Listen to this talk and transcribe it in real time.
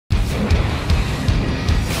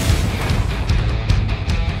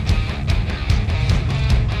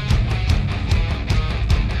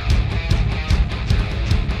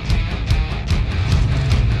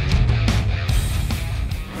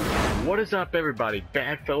What's up, everybody?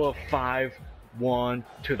 Badfella 5-1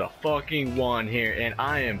 to the fucking 1 here, and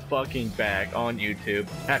I am fucking back on YouTube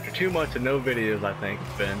after 2 months of no videos. I think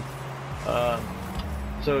it's been.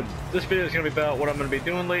 So this video is gonna be about what I'm gonna be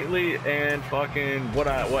doing lately and fucking what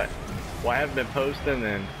I haven't been posting,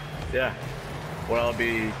 and yeah, what I'll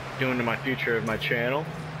be doing in my future of my channel.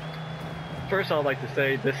 First, I'd like to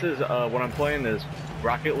say this is what I'm playing is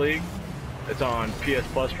Rocket League. It's on PS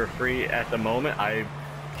Plus for free at the moment. I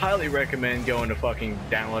highly recommend going to fucking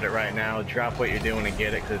download it right now, drop what you're doing and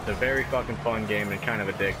get it, because it's a very fucking fun game and kind of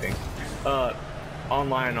addicting.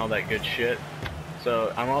 Online and all that good shit.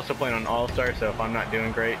 So I'm also playing on All-Star, so if I'm not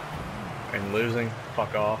doing great and losing,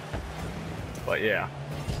 fuck off. But yeah,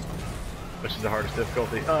 which is the hardest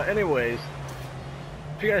difficulty. Anyways,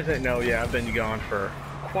 if you guys didn't know, yeah, I've been gone for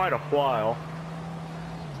quite a while.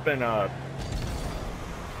 It's been I've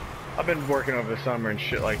been working over the summer and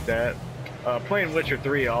shit like that. Playing Witcher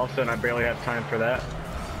 3 also, and I barely have time for that.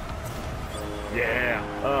 Yeah,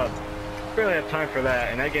 barely have time for that,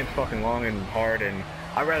 and that game's fucking long and hard, and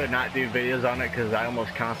I'd rather not do videos on it because I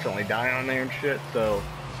almost constantly die on there and shit, so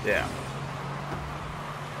yeah.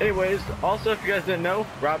 Anyways, also, if you guys didn't know,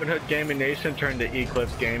 Robin Hood Gaming Nation turned to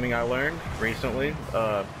Eclipse Gaming, I learned recently.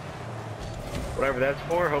 Whatever that's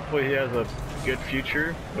for, hopefully he has a good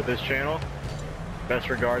future with this channel. Best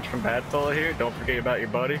regards from Badfella here. Don't forget about your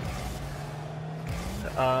buddy.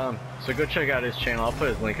 So go check out his channel. I'll put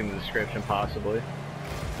his link in the description possibly.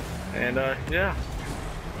 And yeah.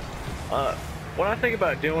 What I think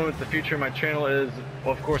about doing with the future of my channel is,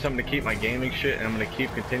 well, of course I'm going to keep my gaming shit and I'm going to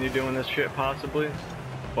continue doing this shit possibly.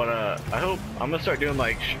 But I hope I'm going to start doing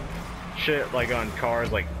like shit like on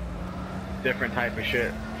cars, like different type of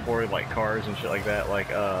shit for like cars and shit like that.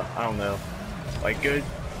 Like I don't know, like good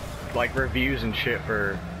like reviews and shit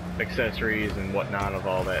for accessories and whatnot of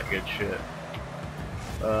all that good shit.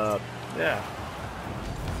 Yeah.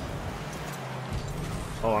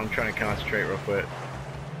 Oh, I'm trying to concentrate real quick.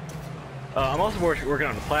 I'm also working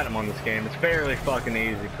on the platinum on this game. It's fairly fucking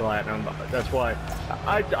easy platinum. That's why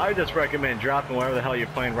I just recommend dropping whatever the hell you're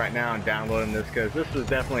playing right now and downloading this, because this is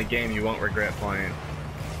definitely a game you won't regret playing.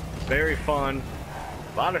 Very fun,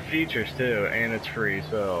 a lot of features too, and it's free,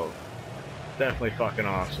 so definitely fucking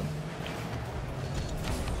awesome.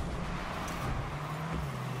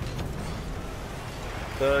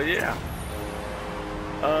 So yeah,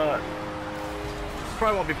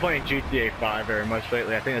 probably won't be playing GTA 5 very much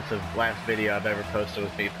lately. I think it's the last video I've ever posted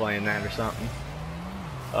with me playing that or something.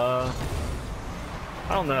 I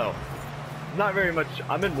don't know, not very much.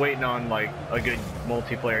 I've been waiting on like a good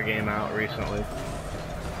multiplayer game out recently.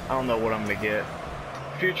 I don't know what I'm gonna get.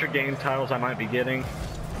 Future game titles I might be getting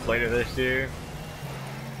later this year.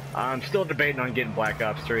 I'm still debating on getting Black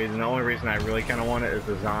Ops 3, and the only reason I really kind of want it is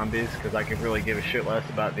the zombies, because I could really give a shit less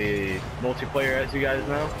about the multiplayer, as you guys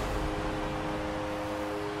know.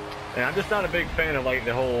 And I'm just not a big fan of like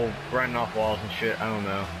the whole running off walls and shit. I don't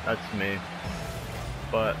know, that's me.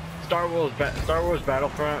 But Star Wars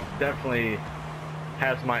Battlefront definitely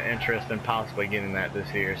has my interest in possibly getting that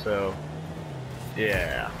this year, so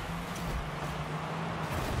yeah.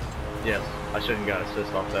 Yes, I shouldn't got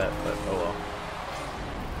assist off that, but oh well.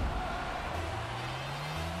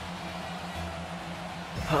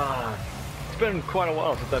 It's been quite a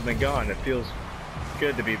while since I've been gone. It feels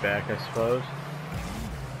good to be back, I suppose.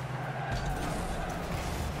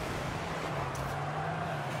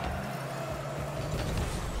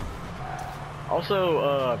 Also,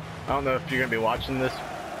 I don't know if you're gonna be watching this,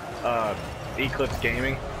 Eclipse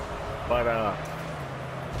Gaming, but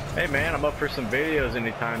hey man, I'm up for some videos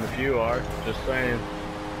anytime if you are. Just saying.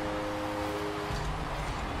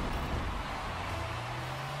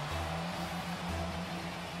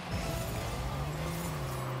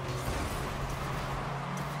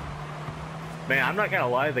 Man, I'm not gonna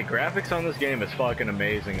lie, the graphics on this game is fucking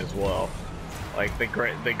amazing as well. Like the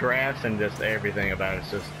graphs and just everything about it's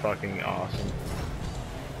just fucking awesome.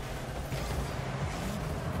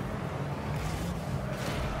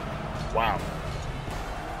 Wow.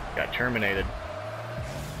 Got terminated.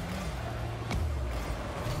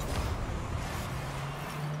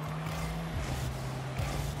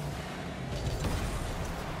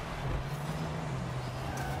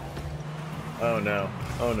 Oh no.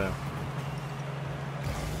 Oh no.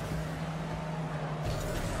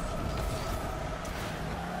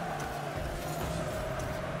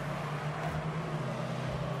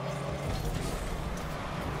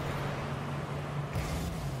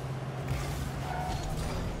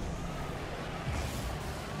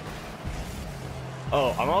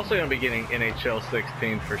 Oh, I'm also going to be getting NHL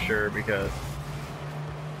 16 for sure, because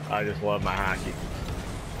I just love my hockey.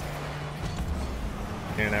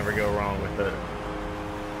 Can't ever go wrong with it.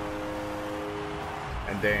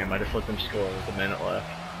 And damn, I just let them score with a minute left.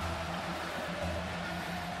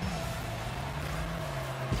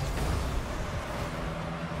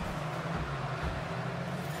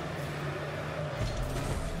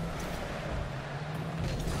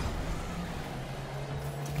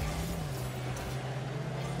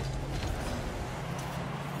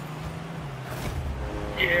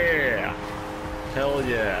 Yeah! Hell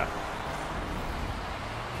yeah!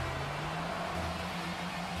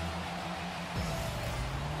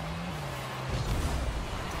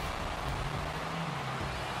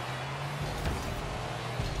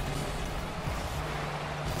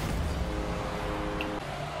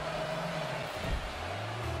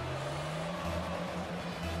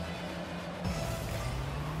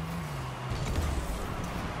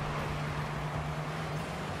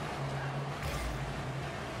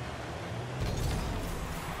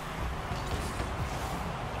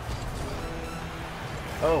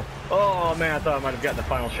 Oh man, I thought I might have gotten the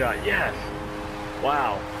final shot. Yes!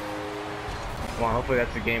 Wow. Come on, hopefully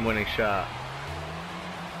that's a game-winning shot.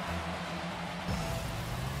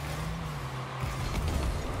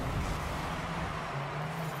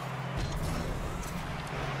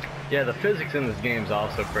 Yeah, the physics in this game is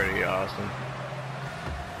also pretty awesome.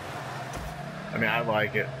 I mean, I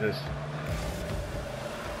like it. It's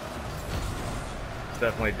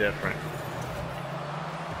definitely different.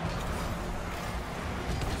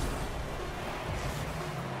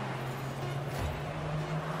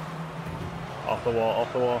 Off the wall,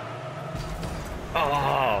 off the wall.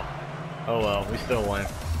 Oh! Oh well, we still win.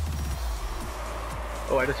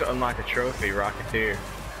 Oh, I just unlocked a trophy, Rocketeer.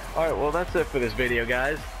 Alright, well that's it for this video,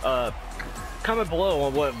 guys. Comment below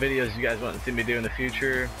on what videos you guys want to see me do in the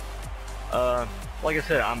future. Like I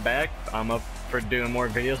said, I'm back. I'm up for doing more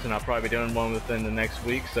videos, and I'll probably be doing one within the next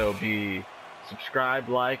week, so be subscribed,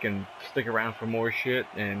 like, and stick around for more shit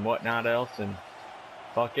and whatnot else, and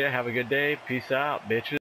fuck yeah, have a good day. Peace out, bitches.